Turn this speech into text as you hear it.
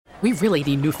We really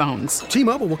need new phones.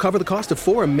 T-Mobile will cover the cost of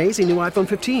 4 amazing new iPhone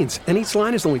 15s, and each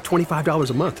line is only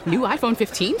 $25 a month. New iPhone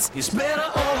 15s? It's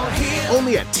better over here.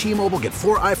 Only at T-Mobile, get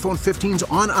 4 iPhone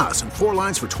 15s on us and 4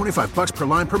 lines for $25 per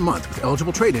line per month with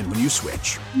eligible trade-in when you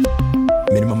switch.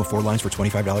 Minimum of 4 lines for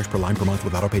 $25 per line per month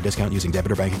with autopay discount using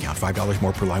debit or bank account. $5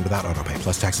 more per line without autopay,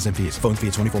 plus taxes and fees. Phone fee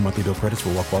at 24 monthly bill credits for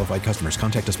well-qualified customers.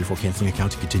 Contact us before canceling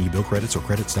account to continue bill credits or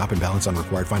credit stop and balance on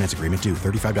required finance agreement due.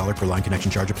 $35 per line connection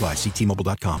charge applies. See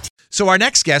T-Mobile.com. So our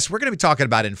next guest, we're going to be talking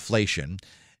about inflation,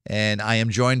 and I am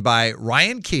joined by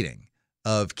Ryan Keating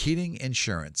of Keating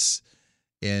Insurance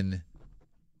in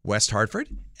West Hartford.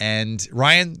 And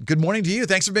Ryan, good morning to you.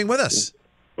 Thanks for being with us.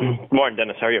 Good morning,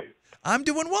 Dennis. How are you? I'm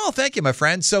doing well. Thank you, my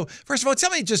friend. So first of all,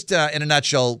 tell me just in a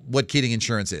nutshell what Keating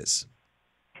Insurance is.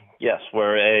 Yes,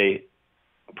 we're a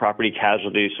property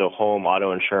casualty, so home,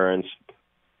 auto insurance,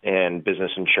 and business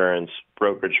insurance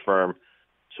brokerage firm.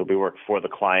 So we work for the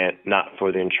client, not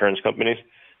for the insurance companies.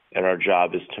 And our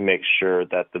job is to make sure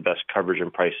that the best coverage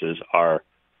and prices are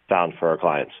found for our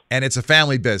clients. And it's a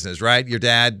family business, right? Your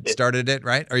dad started it,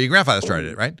 right? Or your grandfather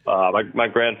started it, right? My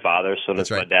grandfather, so that's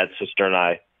right. My dad's sister and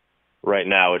I right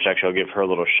now, which actually I'll give her a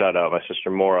little shout out. My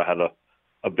sister Maura had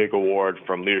a big award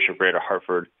from Leadership Greater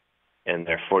Hartford in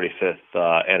their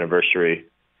 45th anniversary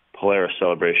Polaris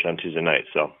celebration on Tuesday night.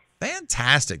 So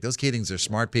fantastic. Those Keatings are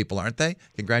smart people, aren't they?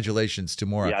 Congratulations to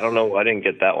Maura. Yeah, I don't know. I didn't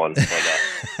get that one.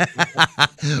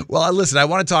 Well, listen, I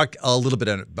want to talk a little bit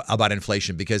about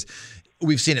inflation because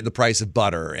we've seen it in the price of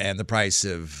butter and the price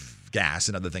of gas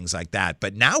and other things like that.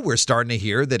 But now we're starting to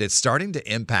hear that it's starting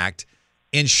to impact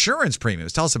insurance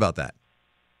premiums. Tell us about that.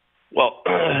 Well,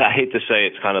 I hate to say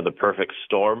it's kind of the perfect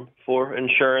storm for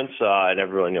insurance, and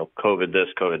everyone, COVID this,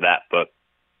 COVID that. But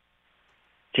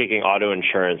taking auto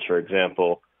insurance, for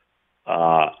example,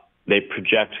 they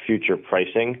project future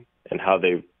pricing and how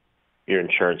your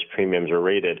insurance premiums are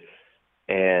rated.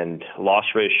 And loss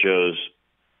ratios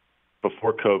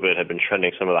before COVID had been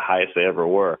trending some of the highest they ever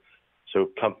were. So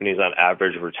companies on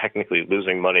average were technically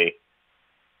losing money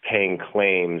paying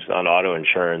claims on auto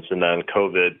insurance. And then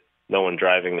COVID, no one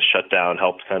driving, the shutdown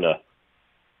helped kind of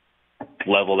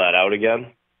level that out again.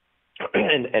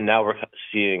 And now we're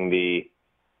seeing the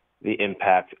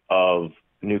impact of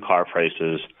new car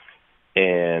prices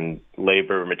and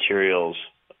labor, materials,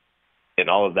 and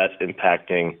all of that's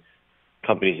impacting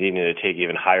companies needing to take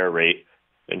even higher rate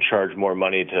and charge more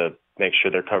money to make sure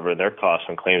they're covering their costs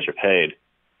when claims are paid.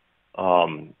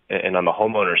 And on the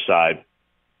homeowner side,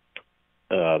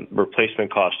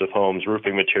 replacement cost of homes,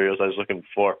 roofing materials, I was looking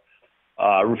for,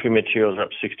 roofing materials are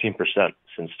up 16%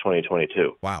 since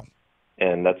 2022. Wow.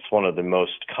 And that's one of the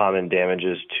most common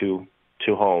damages to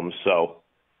homes. So,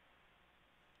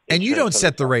 and you don't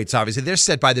set the rates, obviously. They're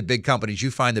set by the big companies. You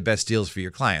find the best deals for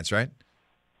your clients, right?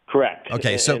 Correct.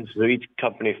 Okay, so each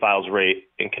company files rate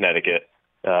in Connecticut,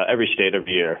 every state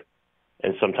every year,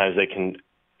 and sometimes they can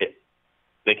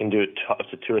do it up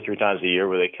to 2 or 3 times a year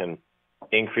where they can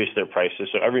increase their prices.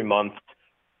 So every month,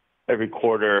 every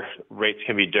quarter, rates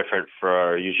can be different for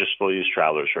our full use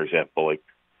travelers, for example. Like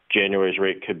January's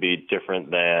rate could be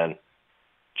different than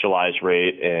July's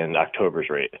rate and October's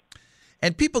rate.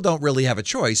 And people don't really have a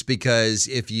choice because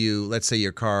if let's say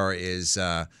your car is,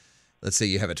 let's say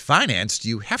you have it financed,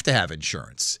 you have to have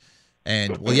insurance.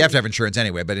 And, well, you have to have insurance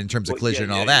anyway, but in terms of collision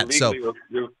and all that.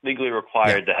 You're legally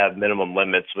required to have minimum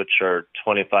limits, which are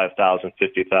 $25,000,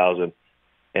 $50,000,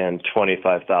 and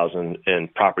 $25,000 in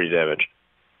property damage,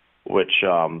 which,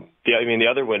 the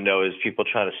other window is people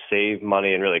trying to save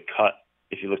money and really cut.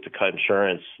 If you look to cut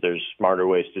insurance, there's smarter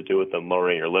ways to do it than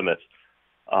lowering your limits.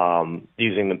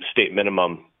 Using the state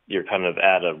minimum, you're kind of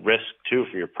at a risk, too,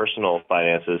 for your personal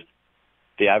finances.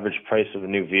 The average price of a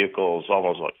new vehicle is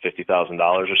almost, $50,000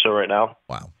 or so right now.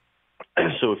 Wow.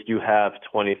 So if you have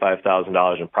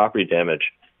 $25,000 in property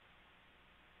damage,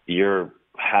 you're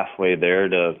halfway there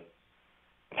to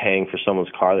paying for someone's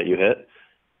car that you hit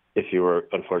if you were,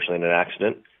 unfortunately, in an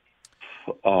accident.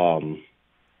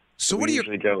 So what do you...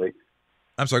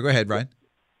 I'm sorry, go ahead, Ryan.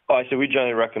 Oh, I said we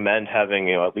generally recommend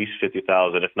having at least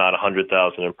 $50,000, if not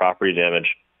 $100,000 in property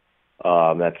damage.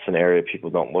 That's an area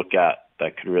people don't look at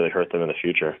that could really hurt them in the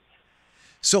future.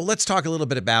 So let's talk a little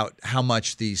bit about how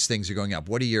much these things are going up.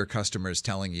 What are your customers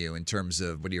telling you in terms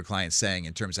of, what are your clients saying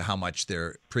in terms of how much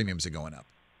their premiums are going up?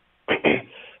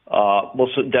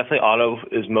 So definitely auto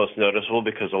is most noticeable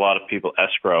because a lot of people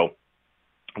escrow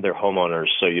their homeowners,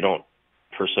 so you don't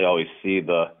per se always see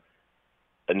the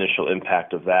initial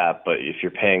impact of that. But if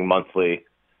you're paying monthly,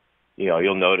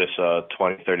 you'll notice a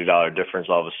 $20, $30 difference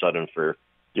all of a sudden for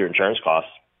your insurance costs.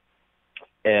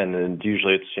 And then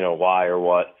usually it's, why or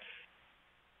what.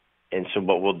 And so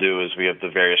what we'll do is we have the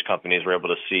various companies, we're able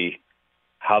to see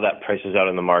how that prices out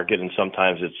in the market, and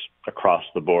sometimes it's across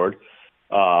the board.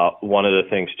 One of the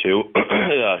things, too,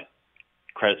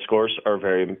 credit scores are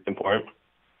very important.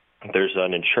 There's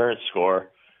an insurance score,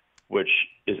 which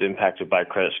is impacted by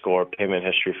credit score, payment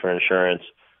history for insurance,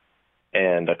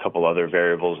 and a couple other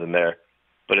variables in there.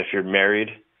 But if you're married,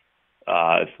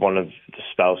 if one of the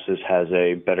spouses has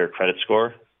a better credit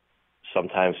score,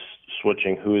 sometimes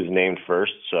switching who is named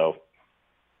first. So,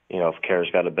 if Kara's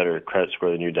got a better credit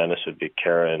score than you, Dennis, would be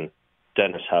Kara and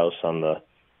Dennis' house on the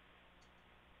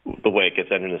way it gets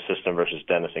entered in the system versus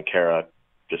Dennis and Kara,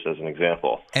 just as an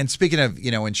example. And speaking of,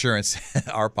 insurance,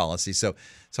 our policy. So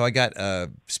I got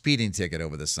a speeding ticket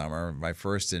over the summer, my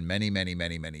first in many, many,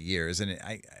 many, many years. And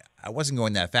I wasn't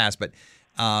going that fast, but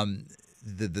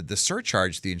the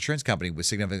surcharge, the insurance company was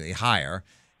significantly higher.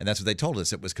 And that's what they told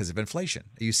us. It was because of inflation.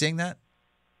 Are you seeing that?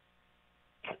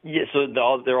 Yeah, so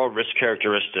they're all risk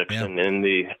characteristics. Yeah. And in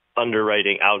the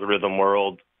underwriting algorithm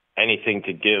world, anything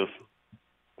to give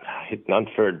an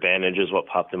unfair advantage is what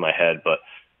popped in my head. But,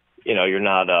 you're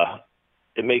not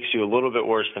it makes you a little bit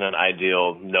worse than an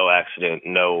ideal no accident,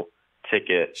 no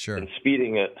ticket. Sure. And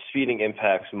speeding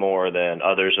impacts more than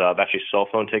others. Actually, cell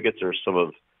phone tickets are some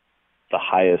of the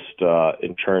highest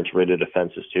insurance-rated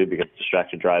offenses, too, because of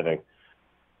distracted driving.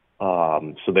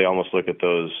 So they almost look at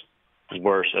those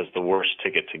worse as the worst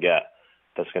ticket to get.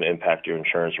 That's going to impact your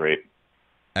insurance rate.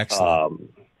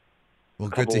 Excellent. Well,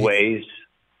 good to hear. Ways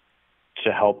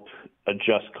to help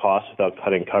adjust costs without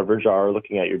cutting coverage are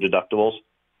looking at your deductibles.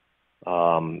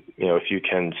 If you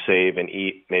can save and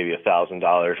eat maybe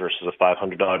 $1,000 versus a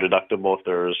 $500 deductible, if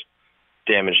there's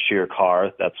damage to your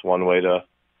car, that's one way to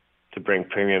bring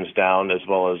premiums down, as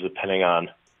well as depending on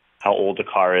how old the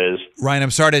car is. Ryan,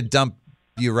 I'm sorry to dump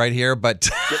you right here, but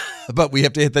but we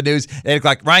have to hit the news at 8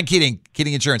 o'clock. Ryan Keating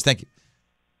Insurance. Thank you.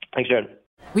 Thanks, Jared.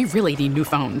 We really need new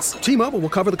phones. T-Mobile will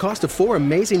cover the cost of 4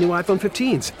 amazing new iPhone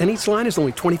 15s, and each line is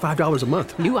only $25 a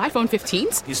month. New iPhone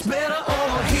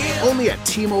 15s? Only at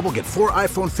T-Mobile, get 4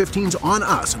 iPhone 15s on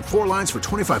us and 4 lines for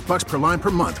 $25 per line per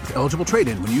month with eligible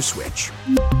trade-in when you switch.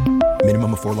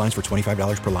 Minimum of 4 lines for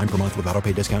 $25 per line per month with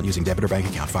autopay discount using debit or bank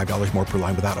account. $5 more per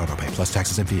line without autopay, plus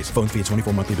taxes and fees. Phone fee at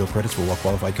 24 monthly bill credits for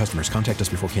well-qualified customers. Contact us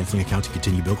before canceling account to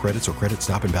continue bill credits or credit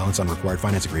stop and balance on required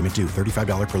finance agreement due.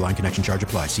 $35 per line connection charge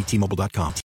applies. See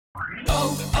T-Mobile.com.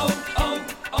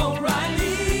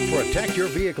 O'Reilly. Protect your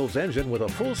vehicle's engine with a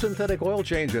full synthetic oil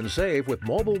change and save with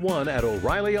Mobil 1 at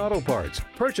O'Reilly Auto Parts.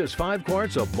 Purchase 5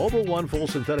 quarts of Mobil 1 full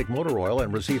synthetic motor oil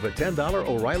and receive a $10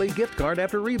 O'Reilly gift card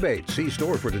after rebate. See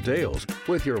store for details.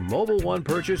 With your Mobil 1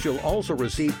 purchase, you'll also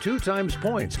receive 2 times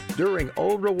points during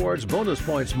Old Rewards Bonus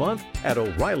Points Month at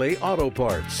O'Reilly Auto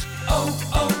Parts.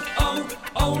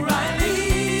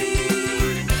 O'Reilly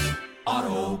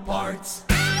Auto Parts.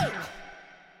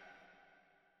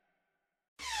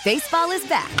 Baseball is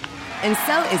back, and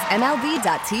so is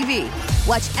MLB.tv.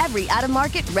 Watch every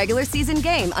out-of-market regular season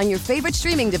game on your favorite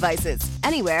streaming devices,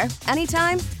 anywhere,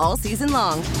 anytime, all season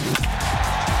long.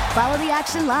 Follow the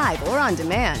action live or on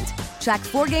demand. Track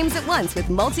 4 games at once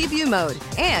with multi-view mode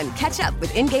and catch up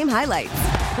with in-game highlights.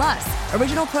 Plus,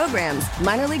 original programs,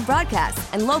 minor league broadcasts,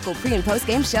 and local pre- and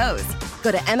post-game shows.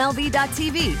 Go to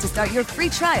MLB.tv to start your free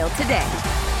trial today.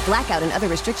 Blackout and other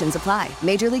restrictions apply.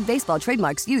 Major League Baseball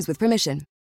trademarks used with permission.